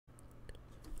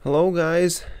Hello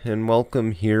guys, and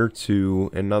welcome here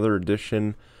to another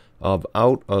edition of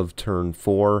Out of Turn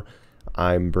 4.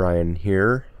 I'm Brian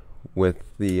here with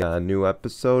the new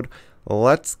episode.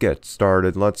 Let's get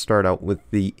started. Let's start out with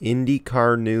the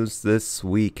IndyCar news this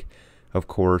week. Of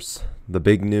course, the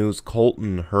big news,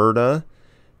 Colton Herta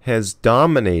has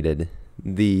dominated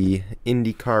the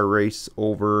IndyCar race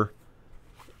over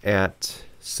at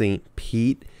St.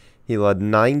 Pete. He led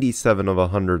 97 of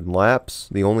 100 laps.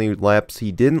 The only laps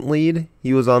he didn't lead,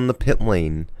 he was on the pit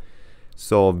lane.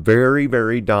 So a very,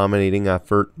 very dominating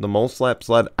effort. The most laps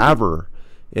led ever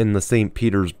in the St.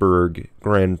 Petersburg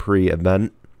Grand Prix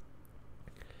event.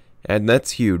 And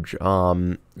that's huge.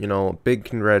 Big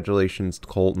congratulations to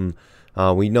Colton.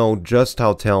 We know just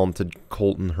how talented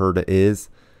Colton Herta is.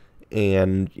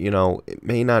 And, it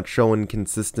may not show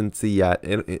inconsistency yet,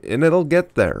 and it'll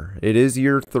get there. It is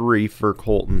year 3 for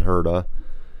Colton Herta.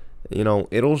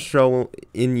 It'll show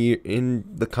in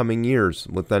the coming years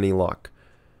with any luck.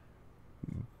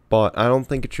 But I don't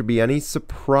think it should be any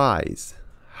surprise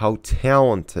how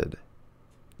talented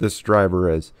this driver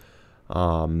is.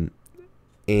 And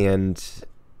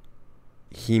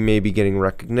he may be getting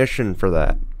recognition for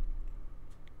that.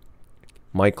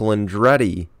 Michael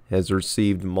Andretti has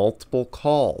received multiple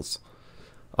calls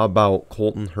about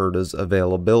Colton Herta's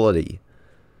availability.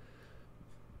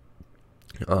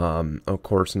 Of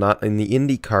course, not in the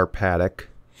IndyCar paddock,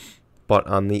 but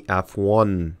on the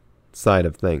F1 side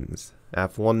of things.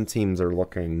 F1 teams are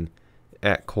looking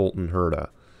at Colton Herta.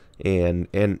 And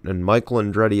Michael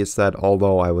Andretti has said,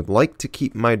 although I would like to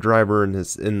keep my driver in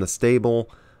the stable,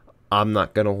 I'm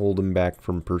not going to hold him back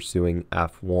from pursuing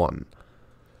F1.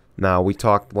 Now, we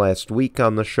talked last week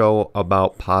on the show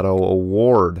about Pato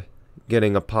O'Ward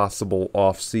getting a possible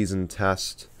off-season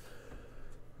test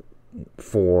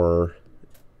for,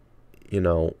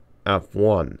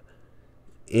 F1.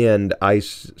 And I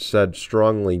said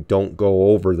strongly, don't go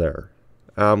over there.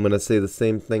 I'm going to say the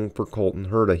same thing for Colton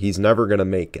Herta. He's never going to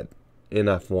make it in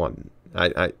F1.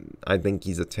 I think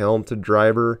he's a talented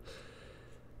driver,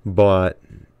 but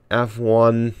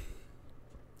F1,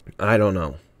 I don't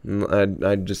know.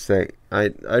 I'd just say,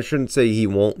 I shouldn't say he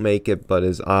won't make it, but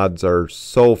his odds are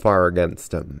so far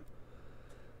against him.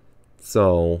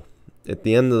 So, at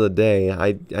the end of the day,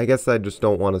 I guess I just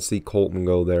don't want to see Colton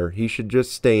go there. He should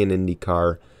just stay in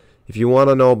IndyCar. If you want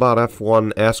to know about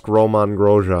F1, ask Roman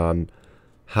Grosjean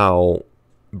how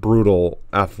brutal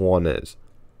F1 is.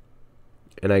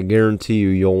 And I guarantee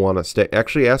you'll want to stay.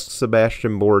 Actually, ask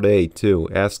Sebastian Bourdais, too.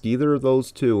 Ask either of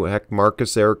those two. Heck,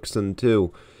 Marcus Ericsson,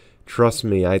 too. Trust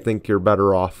me, I think you're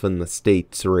better off in the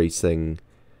States racing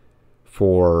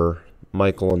for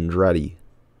Michael Andretti.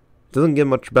 Doesn't get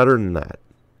much better than that.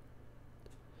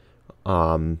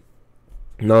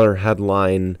 Another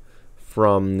headline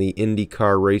from the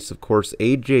IndyCar race, of course,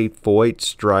 A.J.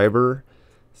 Foyt's driver,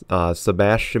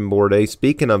 Sebastian Bourdais.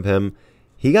 Speaking of him,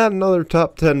 he got another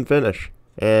top 10 finish,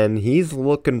 and he's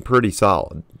looking pretty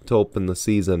solid to open the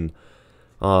season.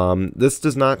 This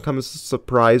does not come as a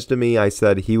surprise to me. I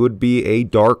said he would be a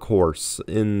dark horse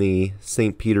in the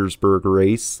St. Petersburg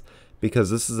race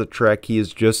because this is a track he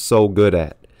is just so good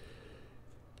at.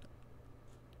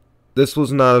 This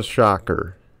was not a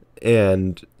shocker.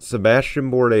 And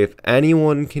Sebastian Bourdais, if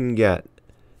anybody can get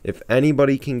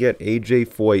AJ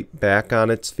Foyt back on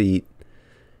its feet,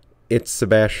 it's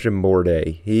Sebastian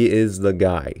Bourdais. He is the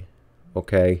guy.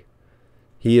 Okay?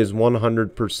 He is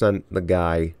 100% the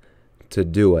guy to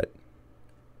do it.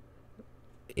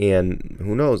 And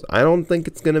who knows? I don't think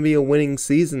it's going to be a winning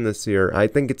season this year. I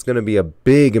think it's going to be a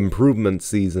big improvement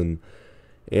season.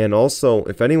 And also,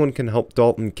 if anyone can help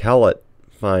Dalton Kellett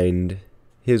find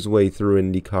his way through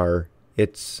IndyCar,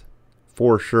 it's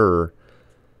for sure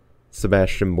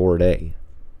Sebastian Bourdais.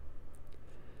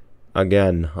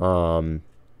 Again, I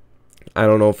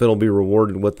don't know if it'll be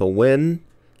rewarded with a win.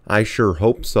 I sure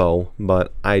hope so,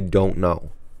 but I don't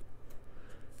know.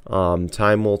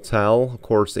 Time will tell. Of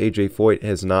course, AJ Foyt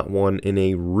has not won in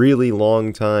a really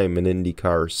long time in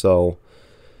IndyCar, so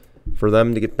for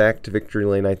them to get back to victory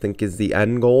lane, I think, is the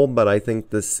end goal, but I think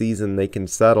this season they can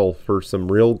settle for some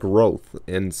real growth,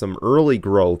 and some early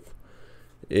growth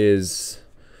is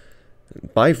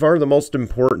by far the most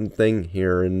important thing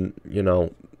here, and,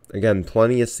 again,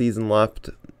 plenty of season left.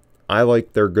 I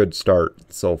like their good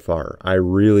start so far. I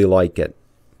really like it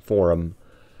for them.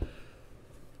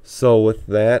 So with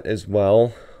that as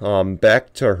well,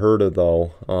 back to Herta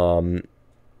though,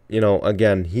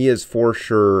 again, he is for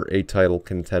sure a title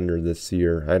contender this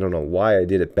year. I don't know why I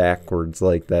did it backwards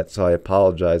like that, so I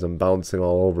apologize. I'm bouncing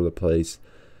all over the place.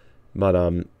 But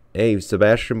hey,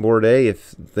 Sebastian Bourdais, if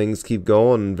things keep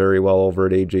going very well over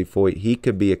at AJ Foyt, he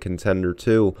could be a contender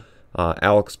too.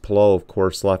 Alex Palou, of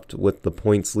course, left with the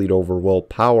points lead over Will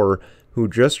Power, who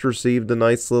just received a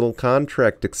nice little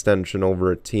contract extension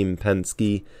over at Team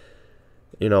Penske.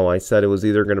 You know, I said it was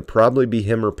either going to probably be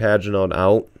him or Pagenaud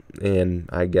out, and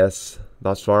I guess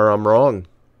thus far I'm wrong.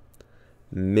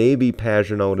 Maybe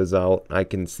Pagenaud is out. I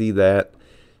can see that.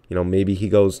 You know, maybe he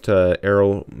goes to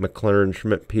Arrow, McLaren,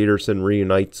 Schmidt, Peterson,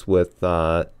 reunites with,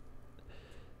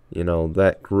 you know,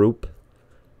 that group.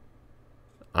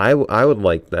 I would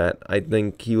like that. I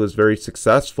think he was very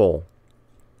successful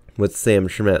with Sam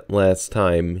Schmidt last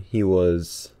time he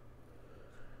was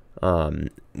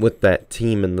with that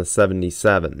team in the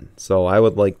 77. So I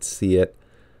would like to see it.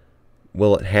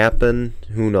 Will it happen?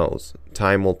 Who knows?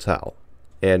 Time will tell.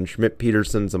 And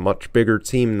Schmidt-Peterson's a much bigger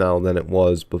team now than it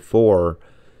was before.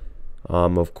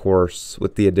 Of course,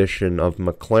 with the addition of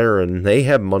McLaren, they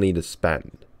have money to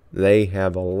spend. They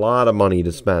have a lot of money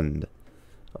to spend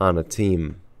on a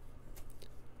team.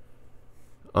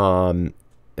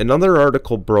 Another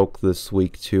article broke this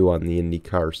week, too, on the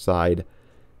IndyCar side,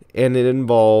 and it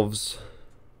involves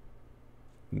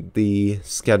the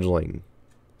scheduling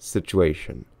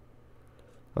situation.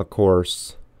 Of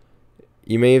course,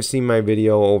 you may have seen my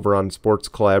video over on Sports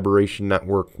Collaboration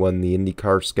Network when the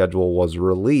IndyCar schedule was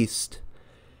released.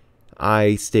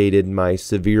 I stated my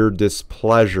severe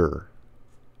displeasure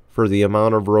for the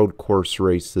amount of road course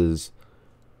races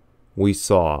we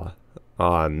saw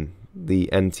on the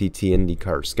NTT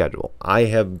IndyCar schedule. I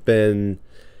have been,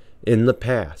 in the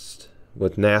past,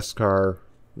 with NASCAR,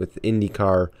 with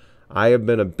IndyCar, I have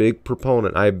been a big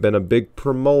proponent. I've been a big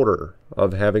promoter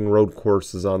of having road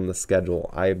courses on the schedule.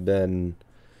 I've been,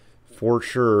 for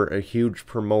sure, a huge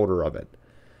promoter of it.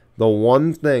 The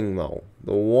one thing, though,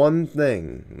 the one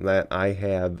thing that I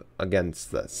have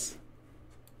against this,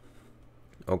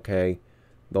 okay,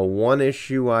 the one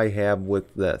issue I have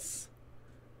with this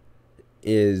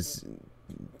is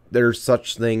there's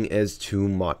such thing as too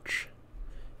much.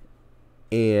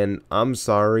 And I'm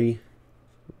sorry,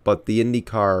 but the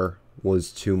IndyCar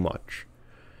was too much.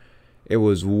 It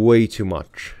was way too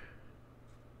much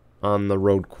on the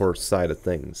road course side of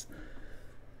things.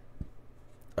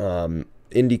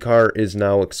 IndyCar is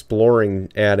now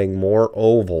exploring adding more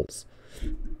ovals.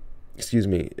 Excuse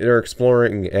me. They're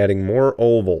exploring adding more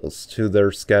ovals to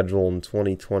their schedule in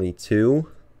 2022.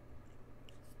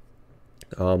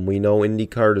 We know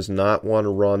IndyCar does not want to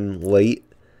run late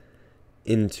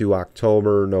into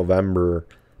October, November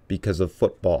because of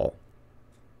football.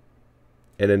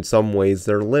 And in some ways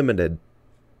they're limited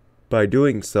by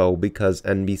doing so because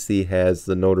NBC has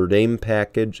the Notre Dame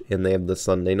package and they have the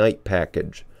Sunday night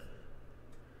package.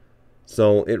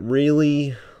 So it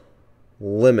really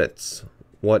limits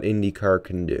what IndyCar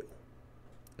can do,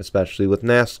 especially with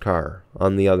NASCAR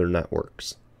on the other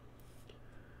networks.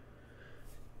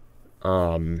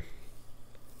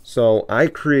 So I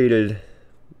created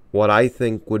what I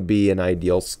think would be an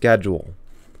ideal schedule.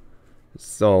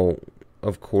 So,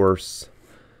 of course,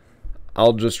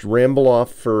 I'll just ramble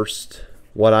off first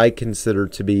what I consider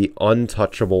to be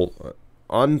untouchable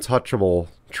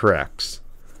tracks.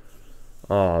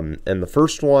 And the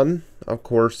first one, of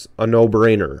course, a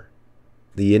no-brainer.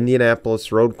 The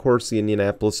Indianapolis Road Course, the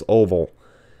Indianapolis Oval.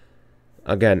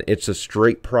 Again, it's a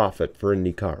straight profit for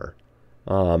IndyCar.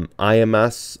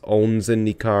 IMS owns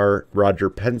IndyCar, Roger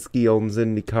Penske owns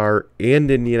IndyCar,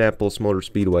 and Indianapolis Motor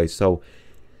Speedway. So,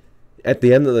 at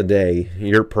the end of the day,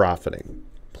 you're profiting.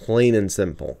 Plain and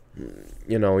simple.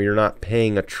 You know, you're not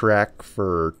paying a track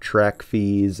for track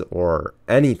fees or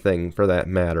anything for that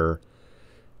matter.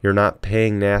 You're not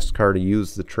paying NASCAR to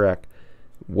use the track.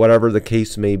 Whatever the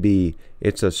case may be,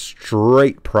 it's a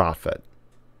straight profit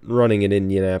running in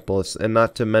Indianapolis, and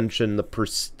not to mention the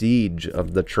prestige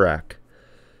of the track.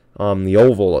 The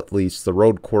oval, at least, the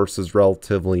road course is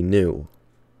relatively new.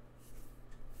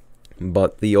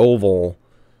 But the oval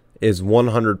is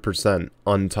 100%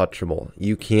 untouchable.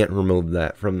 You can't remove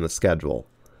that from the schedule.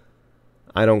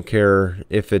 I don't care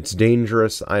if it's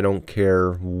dangerous. I don't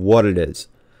care what it is.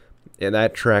 And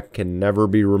that track can never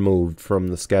be removed from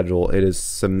the schedule. It is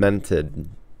cemented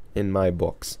in my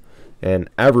books, and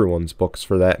everyone's books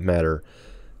for that matter.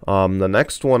 The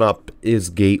next one up is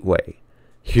Gateway.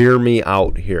 Hear me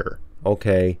out here,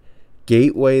 okay?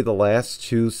 Gateway, the last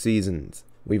 2 seasons,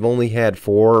 we've only had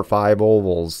 4 or 5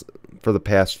 ovals for the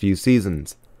past few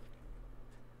seasons.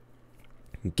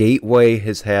 Gateway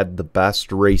has had the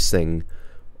best racing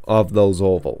of those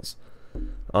ovals.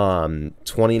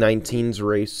 2019's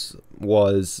race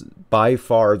was by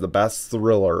far the best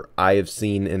thriller I have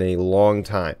seen in a long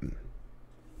time.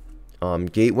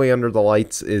 Gateway Under the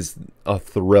Lights is a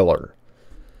thriller.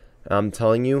 I'm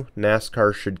telling you,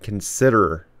 NASCAR should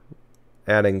consider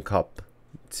adding Cup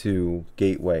to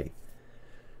Gateway.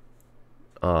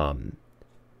 So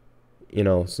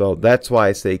that's why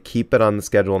I say keep it on the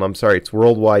schedule. And I'm sorry, it's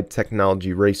Worldwide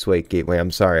Technology Raceway Gateway.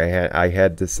 I'm sorry, I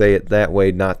had to say it that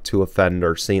way not to offend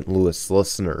our St. Louis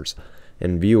listeners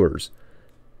and viewers.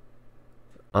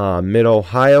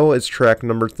 Mid-Ohio is track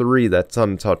number 3. That's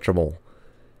untouchable.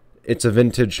 It's a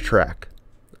vintage track.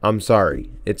 I'm sorry.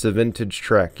 It's a vintage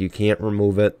track. You can't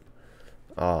remove it.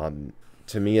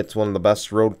 To me, it's one of the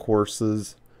best road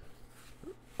courses.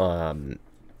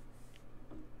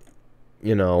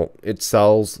 It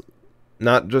sells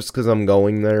not just because I'm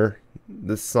going there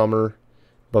this summer,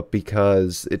 but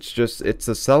because it's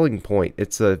a selling point.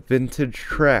 It's a vintage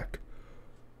track.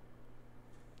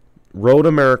 Road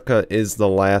America is the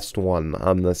last one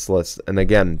on this list. And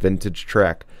again, vintage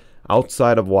track.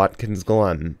 Outside of Watkins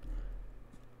Glen.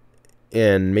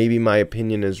 And maybe my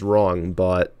opinion is wrong,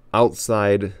 but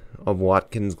outside of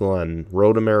Watkins Glen,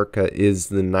 Road America is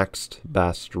the next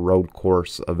best road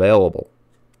course available.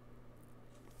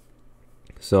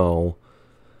 So,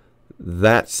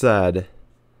 that said,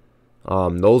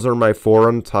 those are my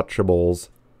 4 untouchables.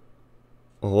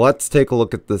 Let's take a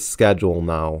look at the schedule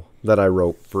now that I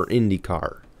wrote for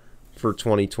IndyCar for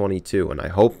 2022. And I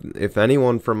hope if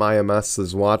anyone from IMS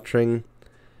is watching,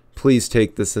 please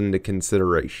take this into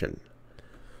consideration.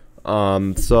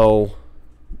 So,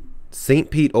 St.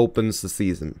 Pete opens the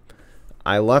season.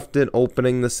 I left it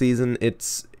opening the season.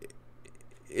 It's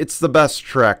the best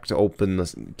track to open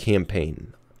the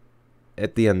campaign.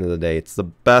 At the end of the day, it's the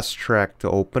best track to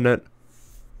open it.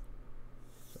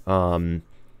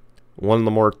 One of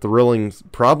the more thrilling,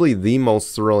 probably the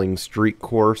most thrilling street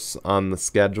course on the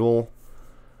schedule.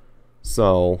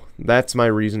 So that's my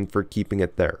reason for keeping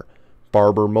it there.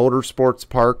 Barber Motorsports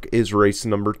Park is race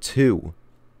number 2.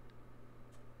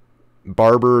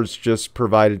 Barber's just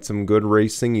provided some good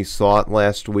racing. You saw it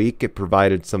last week. It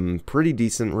provided some pretty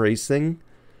decent racing.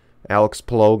 Alex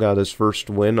Palou got his first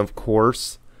win, of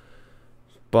course.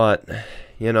 But,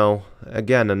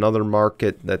 again, another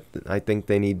market that I think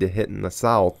they need to hit in the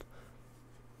South.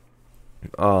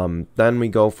 Then we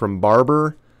go from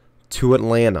Barber to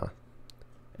Atlanta.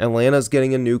 Atlanta's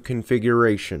getting a new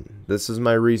configuration. This is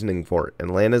my reasoning for it.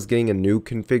 Atlanta's getting a new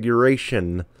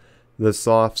configuration this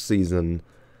off season.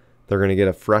 They're going to get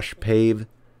a fresh pave.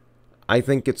 I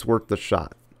think it's worth the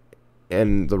shot.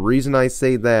 And the reason I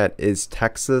say that is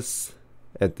Texas,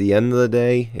 at the end of the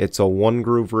day, it's a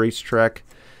one-groove racetrack.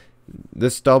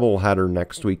 This doubleheader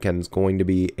next weekend is going to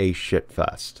be a shit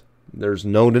fest. There's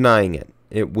no denying it.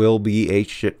 It will be a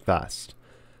shit fest.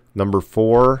 Number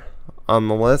 4 on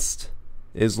the list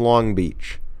is Long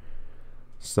Beach.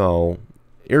 So,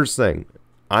 here's the thing.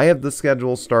 I have the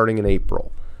schedule starting in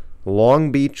April.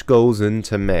 Long Beach goes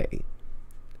into May.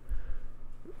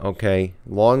 Okay,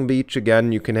 Long Beach,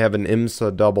 again, you can have an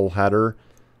IMSA doubleheader.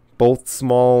 Both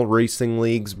small racing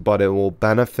leagues, but it will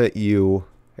benefit you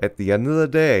at the end of the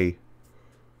day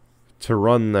to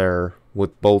run there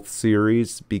with both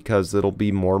series because it'll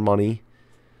be more money,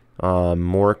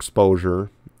 more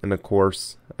exposure, and of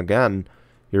course, again,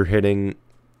 you're hitting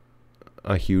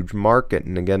a huge market.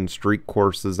 And again, street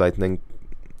courses, I think,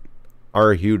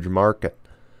 are a huge market.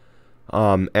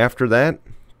 After that,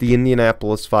 the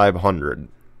Indianapolis 500.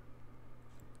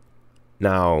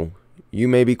 Now, you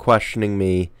may be questioning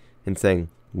me and saying,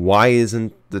 why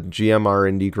isn't the GMR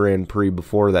Indy Grand Prix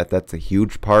before that? That's a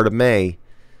huge part of May.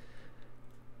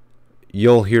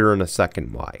 You'll hear in a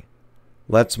second why.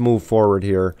 Let's move forward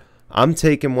here. I'm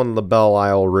taking one of the Belle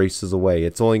Isle races away.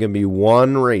 It's only going to be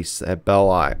one race at Belle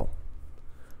Isle.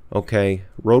 Okay,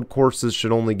 road courses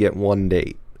should only get one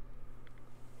date.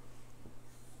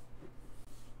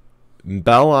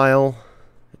 Belle Isle,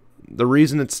 the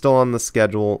reason it's still on the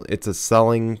schedule, it's a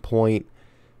selling point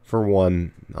for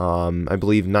one. I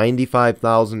believe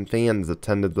 95,000 fans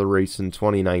attended the race in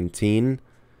 2019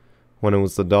 when it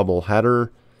was the double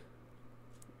header.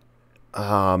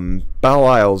 Belle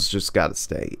Isle's just got to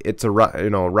stay. It's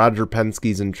Roger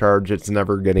Penske's in charge. It's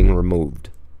never getting removed.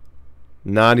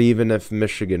 Not even if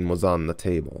Michigan was on the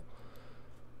table.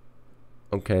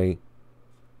 Okay.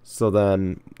 So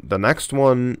then the next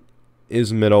one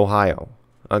is Mid-Ohio.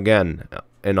 Again,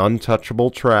 an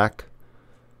untouchable track.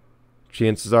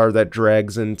 Chances are that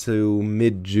drags into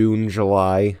mid-June,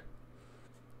 July.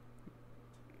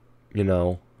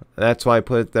 That's why I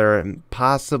put it there. And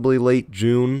possibly late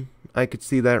June, I could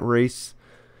see that race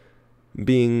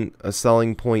being a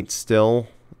selling point still.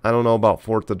 I don't know about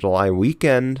 4th of July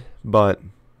weekend, but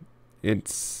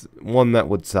it's one that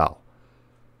would sell.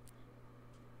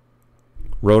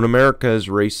 Road America is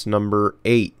race number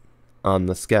 8 on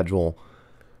the schedule.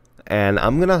 And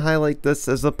I'm going to highlight this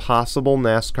as a possible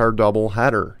NASCAR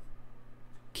doubleheader.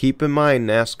 Keep in mind,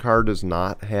 NASCAR does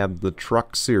not have the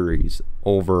Truck Series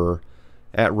over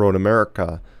at Road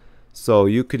America. So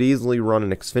you could easily run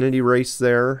an Xfinity race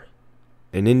there,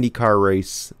 an IndyCar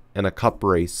race, and a Cup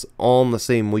race all in the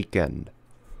same weekend.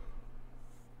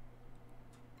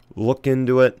 Look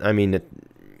into it. I mean,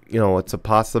 it's a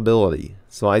possibility.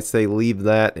 So I say leave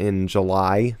that in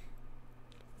July,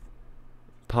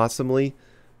 possibly.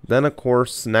 Then, of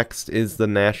course, next is the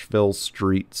Nashville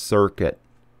Street Circuit.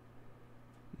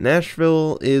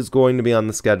 Nashville is going to be on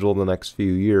the schedule the next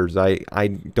few years. I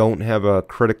don't have a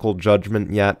critical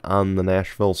judgment yet on the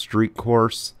Nashville Street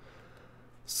Course.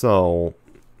 So,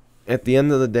 at the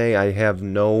end of the day, I have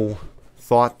no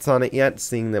thoughts on it yet,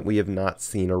 seeing that we have not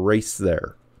seen a race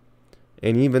there.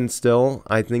 And even still,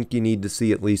 I think you need to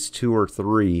see at least 2 or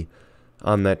 3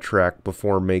 on that track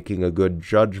before making a good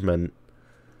judgment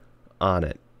on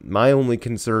it. My only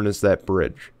concern is that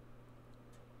bridge.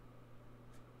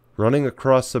 Running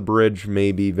across a bridge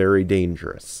may be very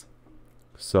dangerous.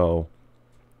 So,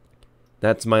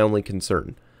 that's my only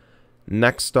concern.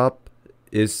 Next up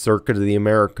is Circuit of the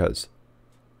Americas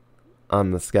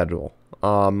on the schedule.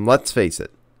 Let's face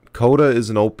it, COTA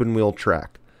is an open wheel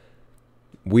track.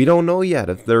 We don't know yet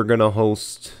if they're going to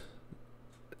host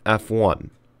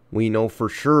F1. We know for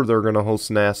sure they're going to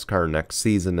host NASCAR next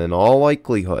season in all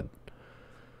likelihood.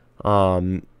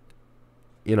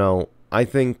 I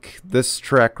think this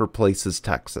track replaces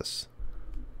Texas.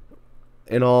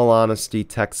 In all honesty,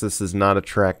 Texas is not a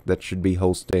track that should be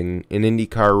hosting an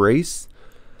IndyCar race.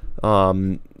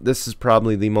 This is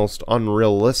probably the most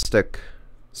unrealistic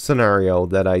scenario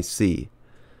that I see,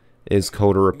 is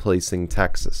COTA replacing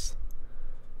Texas.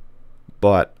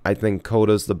 But I think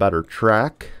COTA's the better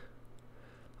track.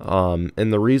 And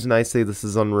the reason I say this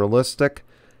is unrealistic,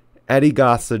 Eddie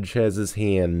Gossage has his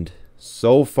hand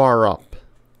so far up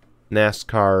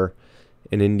NASCAR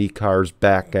and IndyCar's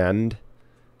back end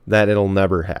that it'll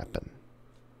never happen.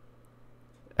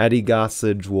 Eddie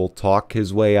Gossage will talk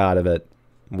his way out of it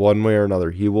one way or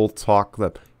another. He will talk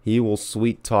them. He will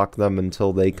sweet talk them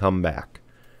until they come back.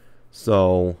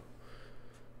 So,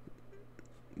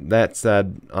 that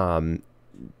said,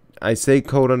 I say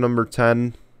COTA number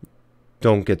 10.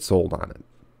 Don't get sold on it.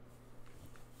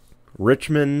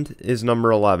 Richmond is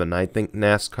number 11. I think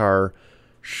NASCAR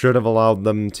should have allowed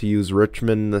them to use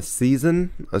Richmond this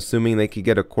season, assuming they could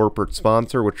get a corporate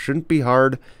sponsor, which shouldn't be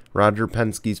hard. Roger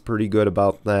Penske's pretty good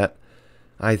about that.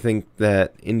 I think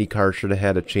that IndyCar should have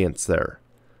had a chance there.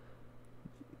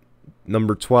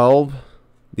 Number 12,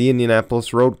 the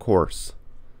Indianapolis Road Course.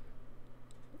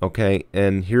 Okay,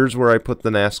 and here's where I put the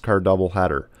NASCAR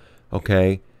doubleheader.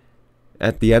 Okay,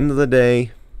 at the end of the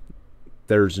day,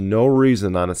 there's no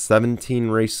reason on a 17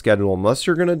 race schedule, unless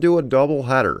you're going to do a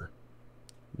doubleheader,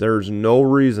 there's no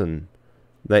reason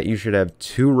that you should have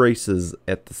 2 races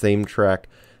at the same track.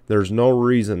 There's no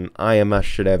reason IMS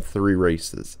should have 3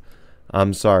 races.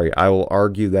 I'm sorry, I will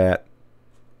argue that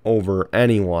over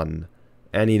anyone,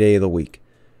 any day of the week.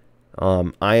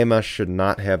 IMS should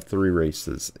not have 3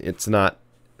 races. It's not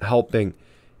helping.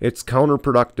 It's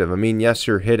counterproductive. I mean, yes,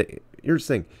 you're hitting. Here's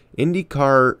the thing.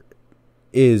 IndyCar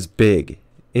is big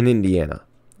in Indiana.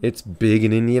 It's big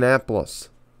in Indianapolis.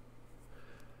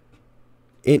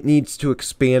 It needs to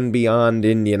expand beyond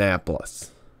Indianapolis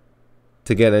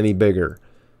to get any bigger.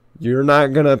 You're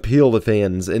not going to appeal to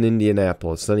fans in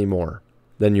Indianapolis anymore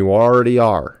than you already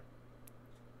are.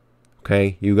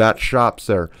 Okay? You got shops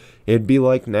there. It'd be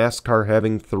like NASCAR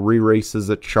having 3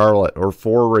 races at Charlotte or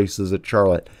 4 races at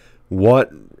Charlotte.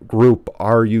 What group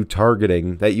are you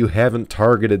targeting that you haven't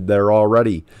targeted there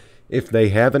already? If they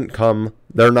haven't come,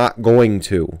 they're not going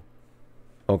to.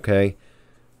 Okay?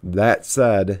 That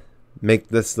said, make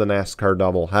this the NASCAR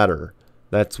doubleheader.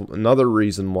 That's another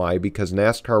reason why, because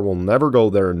NASCAR will never go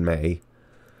there in May.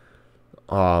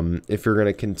 If you're going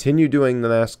to continue doing the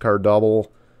NASCAR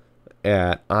double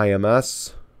at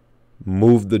IMS,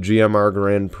 move the GMR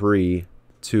Grand Prix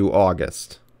to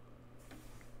August.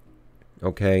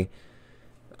 Okay?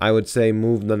 I would say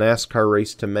move the NASCAR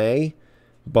race to May,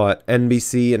 but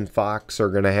NBC and Fox are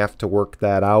going to have to work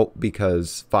that out,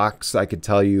 because Fox, I could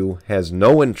tell you, has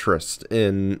no interest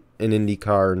in an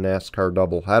IndyCar NASCAR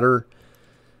doubleheader.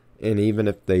 And even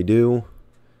if they do,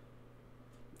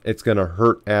 it's going to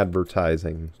hurt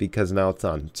advertising, because now it's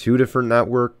on 2 different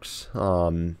networks.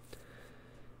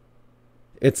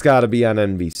 It's got to be on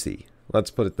NBC.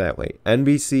 Let's put it that way.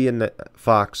 NBC and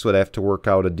Fox would have to work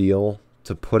out a deal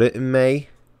to put it in May.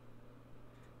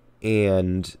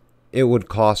 And it would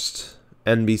cost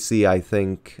NBC, I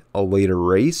think, a later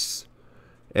race,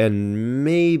 and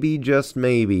maybe, just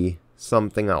maybe,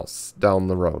 something else down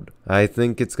the road. I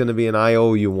think it's going to be an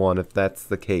IOU one if that's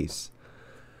the case.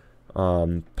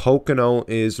 Pocono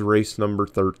is race number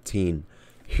 13.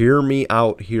 Hear me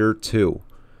out here too.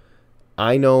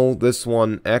 I know this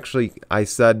one, actually, I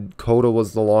said COTA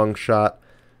was the long shot.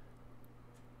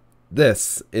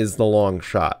 This is the long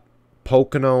shot.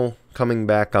 Pocono coming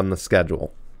back on the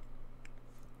schedule.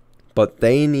 But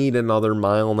they need another 1.5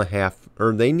 miles,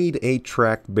 or they need a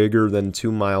track bigger than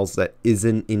 2 miles that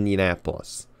isn't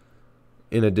Indianapolis,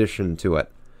 in addition to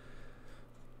it.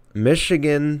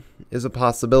 Michigan is a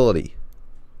possibility,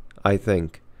 I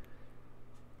think.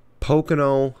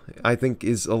 Pocono, I think,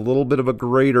 is a little bit of a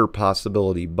greater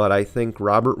possibility, but I think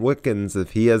Robert Wickens,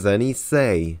 if he has any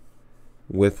say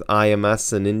with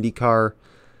IMS and IndyCar,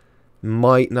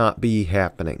 might not be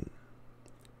happening.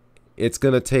 It's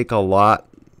going to take a lot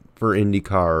for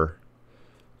IndyCar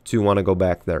to want to go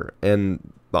back there.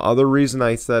 And the other reason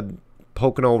I said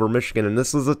Pocono over Michigan, and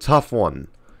this is a tough one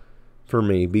for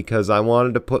me because I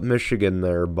wanted to put Michigan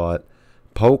there, but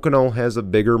Pocono has a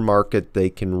bigger market they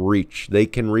can reach. They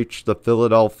can reach the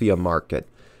Philadelphia market.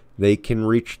 They can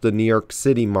reach the New York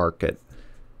City market.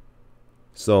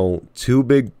 So two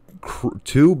big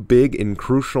and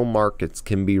crucial markets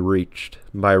can be reached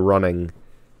by running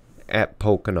at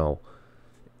Pocono.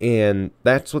 And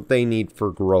that's what they need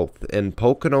for growth. And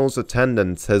Pocono's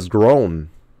attendance has grown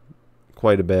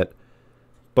quite a bit.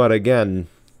 But again,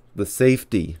 the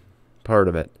safety part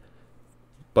of it.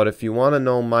 But if you want to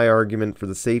know my argument for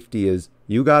the safety is,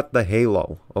 you got the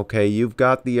halo, okay? You've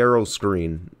got the aero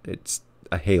screen. It's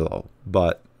a halo.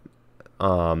 But,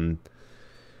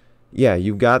 yeah,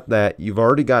 you've got that. You've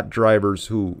already got drivers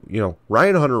who,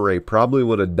 Ryan Hunter-Reay probably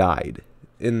would have died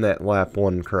in that lap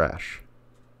 1 crash.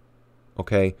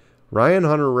 Okay? Ryan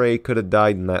Hunter-Reay could have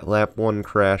died in that lap 1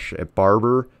 crash at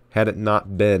Barber had it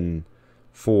not been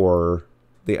for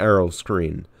the aero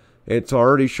screen. It's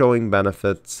already showing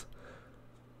benefits.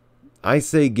 I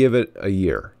say give it a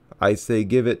year. I say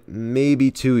give it maybe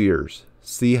 2 years.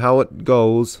 See how it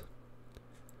goes.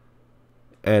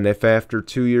 And if after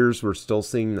 2 years we're still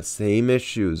seeing the same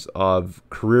issues of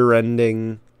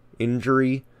career-ending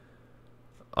injury,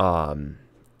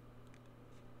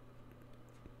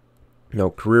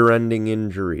 career-ending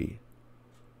injury,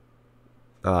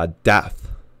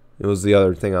 death. It was the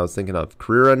other thing I was thinking of.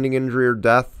 Career-ending injury or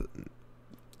death,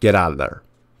 get out of there.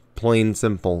 Plain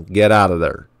simple, get out of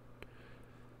there.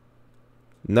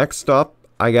 Next up,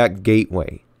 I got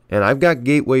Gateway. And I've got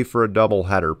Gateway for a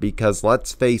doubleheader because,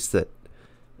 let's face it,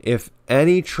 if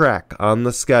any track on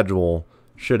the schedule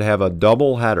should have a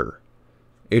doubleheader,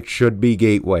 it should be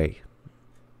Gateway,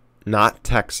 not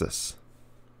Texas.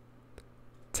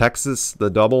 Texas, the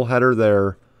doubleheader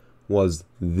there was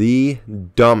the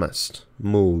dumbest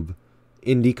move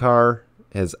IndyCar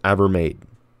has ever made.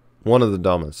 One of the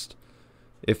dumbest,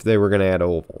 if they were going to add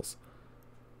ovals.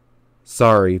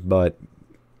 Sorry, but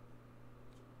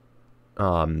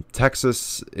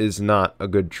Texas is not a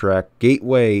good track.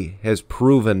 Gateway has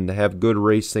proven to have good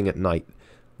racing at night.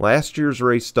 Last year's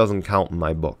race doesn't count in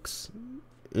my books.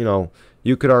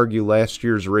 You could argue last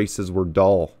year's races were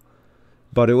dull,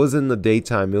 but it was in the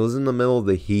daytime. It was in the middle of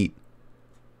the heat.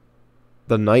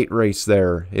 The night race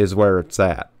there is where it's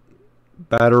at.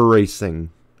 Better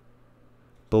racing.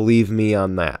 Believe me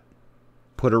on that.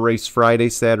 Put a race Friday,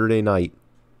 Saturday night.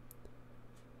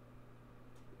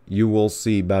 You will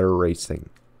see better racing.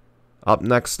 Up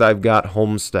next, I've got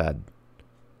Homestead.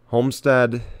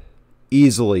 Homestead,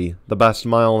 easily the best 1.5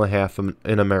 miles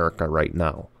in America right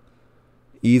now.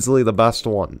 Easily the best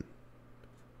one.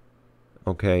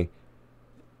 Okay.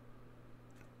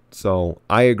 So,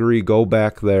 I agree, go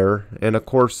back there. And of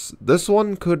course, this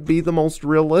one could be the most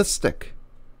realistic.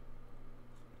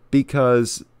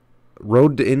 Because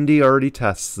Road to Indy already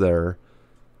tests there.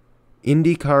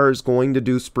 IndyCar is going to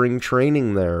do spring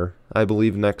training there, I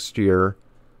believe, next year.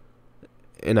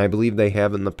 And I believe they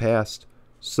have in the past.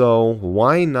 So,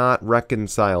 why not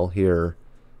reconcile here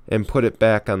and put it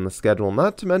back on the schedule?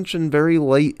 Not to mention very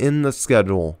late in the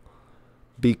schedule.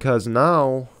 Because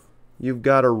now you've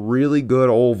got a really good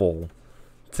oval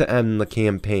to end the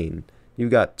campaign.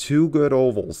 You've got 2 good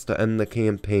ovals to end the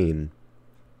campaign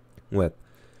with.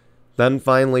 Then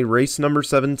finally, race number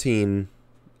 17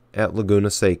 at Laguna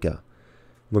Seca.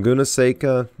 Laguna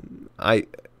Seca, I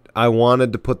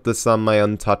wanted to put this on my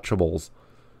untouchables.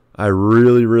 I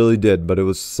really, really did, but it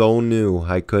was so new,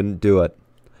 I couldn't do it.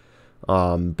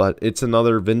 But it's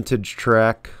another vintage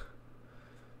track.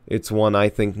 it's one I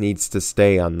think needs to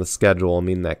stay on the schedule. I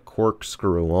mean, that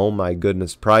corkscrew, oh my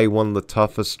goodness, probably one of the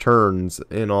toughest turns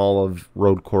in all of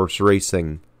road course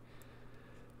racing.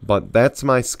 But that's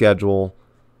my schedule.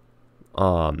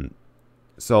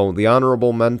 So the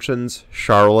honorable mentions,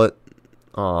 Charlotte,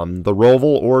 the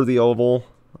Roval or the Oval.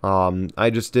 I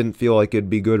just didn't feel like it'd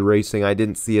be good racing. I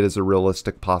didn't see it as a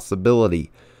realistic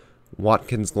possibility.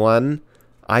 Watkins Glen,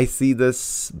 I see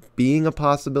this being a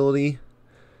possibility,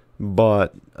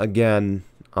 but again,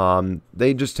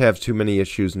 they just have too many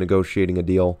issues negotiating a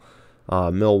deal.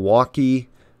 Milwaukee,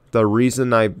 the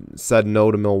reason I said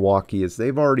no to Milwaukee is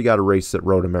they've already got a race at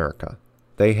Road America.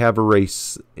 They have a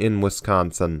race in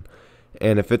Wisconsin,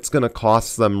 and if it's going to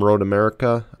cost them Road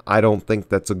America, I don't think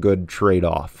that's a good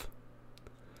trade-off.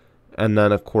 And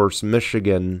then, of course,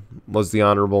 Michigan was the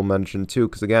honorable mention, too,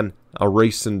 because, again, a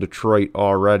race in Detroit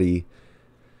already.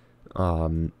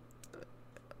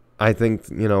 I think,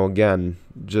 again,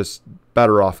 just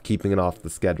better off keeping it off the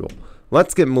schedule.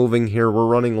 Let's get moving here. We're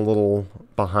running a little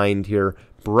behind here.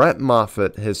 Brett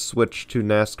Moffitt has switched to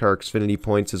NASCAR Xfinity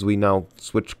Points as we now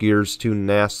switch gears to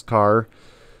NASCAR.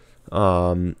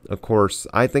 Of course,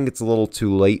 I think it's a little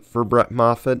too late for Brett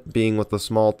Moffitt being with a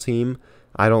small team.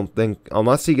 I don't think,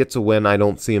 unless he gets a win, I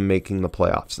don't see him making the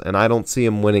playoffs. And I don't see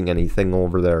him winning anything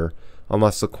over there.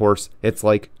 Unless, of course, it's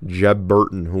like Jeb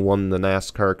Burton, who won the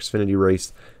NASCAR Xfinity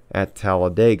race at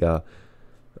Talladega.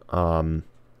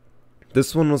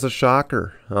 This one was a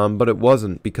shocker, but it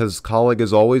wasn't, because Colleague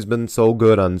has always been so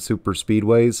good on super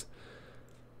speedways.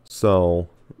 So,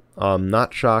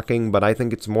 not shocking, but I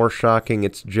think it's more shocking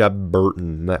it's Jeb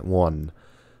Burton that won.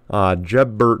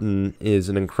 Jeb Burton is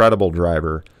an incredible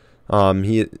driver.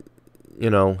 He's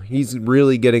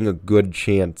really getting a good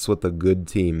chance with a good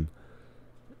team.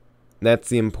 That's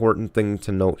the important thing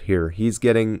to note here. He's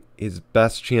getting his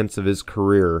best chance of his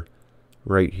career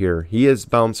right here. He has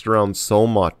bounced around so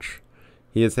much.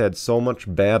 He has had so much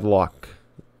bad luck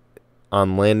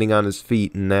on landing on his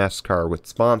feet in NASCAR with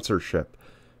sponsorship,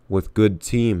 with good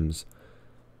teams.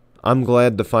 I'm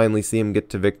glad to finally see him get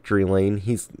to victory lane.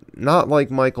 He's not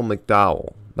like Michael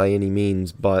McDowell by any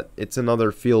means, but it's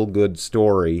another feel-good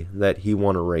story that he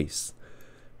won a race.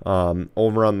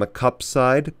 Over on the Cup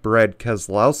side, Brad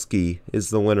Keselowski is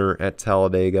the winner at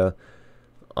Talladega.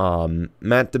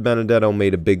 Matt DiBenedetto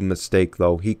made a big mistake,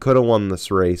 though. He could have won this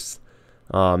race.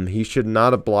 He should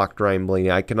not have blocked Ryan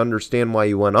Blaney. I can understand why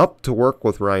he went up to work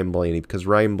with Ryan Blaney, because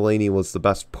Ryan Blaney was the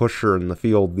best pusher in the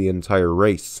field the entire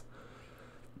race.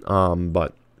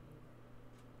 But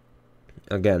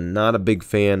again, not a big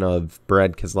fan of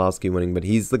Brad Keselowski winning, but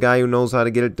he's the guy who knows how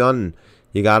to get it done.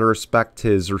 You got to respect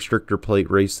his restrictor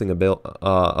plate racing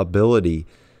ability,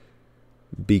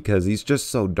 because he's just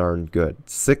so darn good.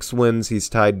 6 wins. He's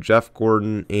tied Jeff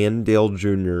Gordon and Dale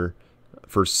Jr.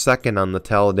 for second on the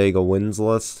Talladega wins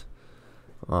list.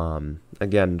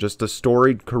 Again, just a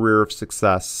storied career of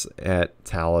success at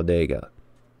Talladega.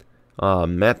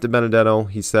 Matt DiBenedetto,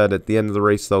 he said at the end of the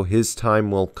race, though, his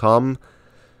time will come.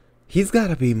 He's got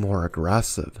to be more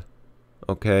aggressive,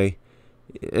 okay?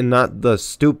 And not the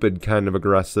stupid kind of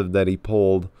aggressive that he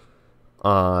pulled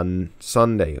on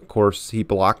Sunday. Of course, he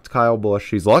blocked Kyle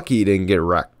Busch. He's lucky he didn't get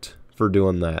wrecked for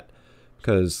doing that,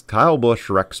 because Kyle Busch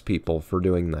wrecks people for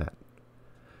doing that.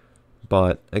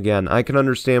 But, again, I can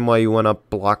understand why you went up,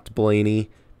 blocked Blaney,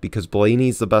 because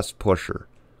Blaney's the best pusher.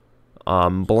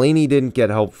 Blaney didn't get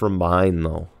help from behind,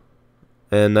 though,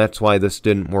 and that's why this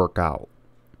didn't work out.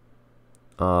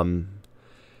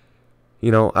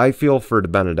 I feel for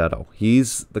DiBenedetto.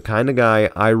 He's the kind of guy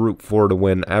I root for to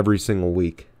win every single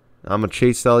week. I'm a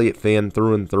Chase Elliott fan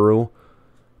through and through,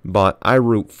 but I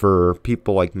root for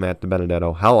people like Matt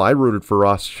DiBenedetto. Hell, I rooted for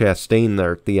Ross Chastain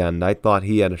there at the end. I thought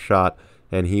he had a shot,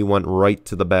 and he went right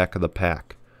to the back of the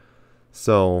pack.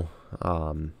 So,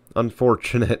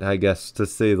 unfortunate, I guess, to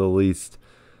say the least.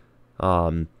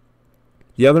 The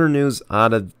other news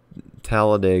out of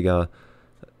Talladega,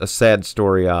 a sad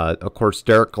story. Of course,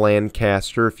 Derek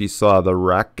Lancaster, if you saw the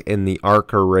wreck in the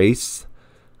ARCA race,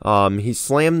 he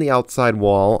slammed the outside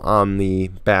wall on the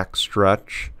back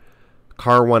stretch.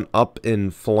 Car went up in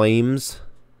flames,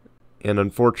 and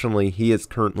unfortunately, he is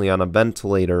currently on a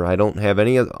ventilator. I don't have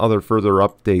any other further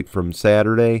update from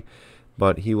Saturday,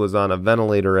 but he was on a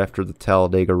ventilator after the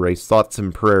Talladega race. Thoughts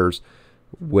and prayers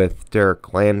with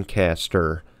Derek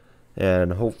Lancaster,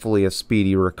 and hopefully a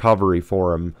speedy recovery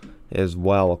for him as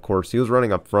well. Of course, he was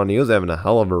running up front. He was having a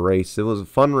hell of a race. It was a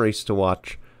fun race to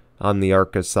watch on the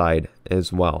ARCA side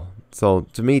as well. So,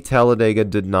 to me, Talladega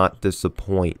did not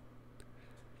disappoint.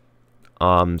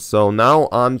 So now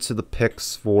on to the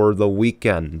picks for the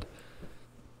weekend.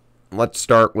 Let's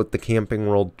start with the Camping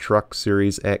World Truck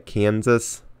Series at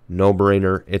Kansas.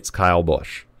 no-brainer. It's Kyle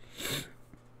Busch.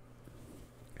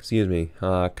 Excuse me.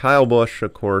 Kyle Busch,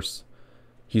 of course,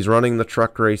 he's running the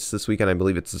truck race this weekend. I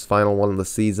believe it's his final one of the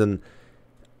season.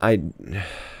 I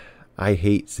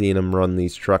hate seeing him run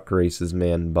these truck races,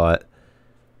 man, but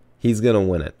he's going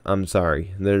to win it. I'm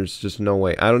sorry. There's just no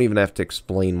way. I don't even have to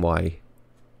explain why.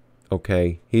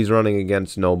 Okay? He's running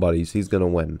against nobodies. He's going to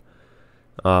win.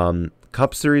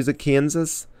 Cup Series at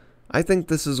Kansas, I think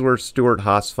this is where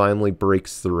Stewart-Haas finally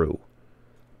breaks through.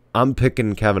 I'm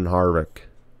picking Kevin Harvick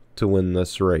to win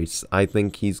this race. I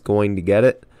think he's going to get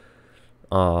it.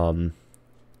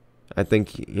 I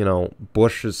think,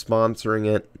 Busch is sponsoring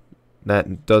it.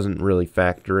 That doesn't really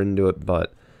factor into it,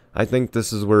 but I think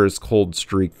this is where his cold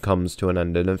streak comes to an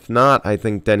end. And if not, I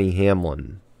think Denny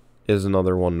Hamlin is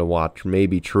another one to watch.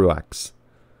 Maybe Truex.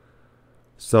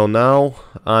 So now,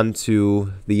 on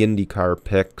to the IndyCar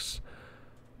picks.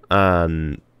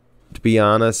 To be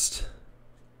honest,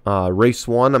 race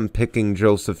 1, I'm picking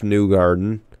Joseph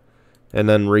Newgarden. And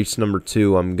then race number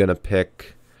 2, I'm going to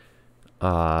pick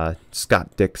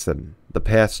Scott Dixon. The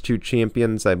past 2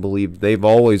 champions, I believe, they've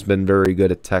always been very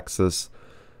good at Texas.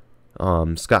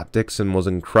 Scott Dixon was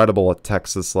incredible at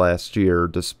Texas last year,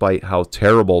 despite how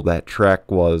terrible that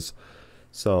track was.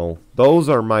 So those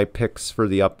are my picks for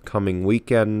the upcoming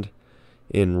weekend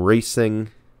in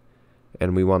racing.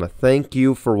 And we want to thank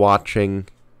you for watching.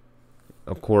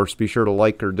 Of course, be sure to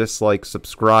like or dislike,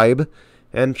 subscribe,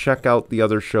 and check out the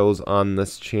other shows on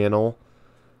this channel.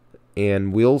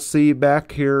 And we'll see you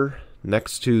back here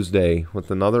next Tuesday with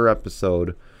another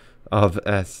episode of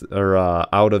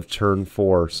Out of Turn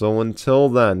 4. So until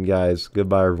then, guys,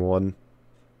 goodbye, everyone.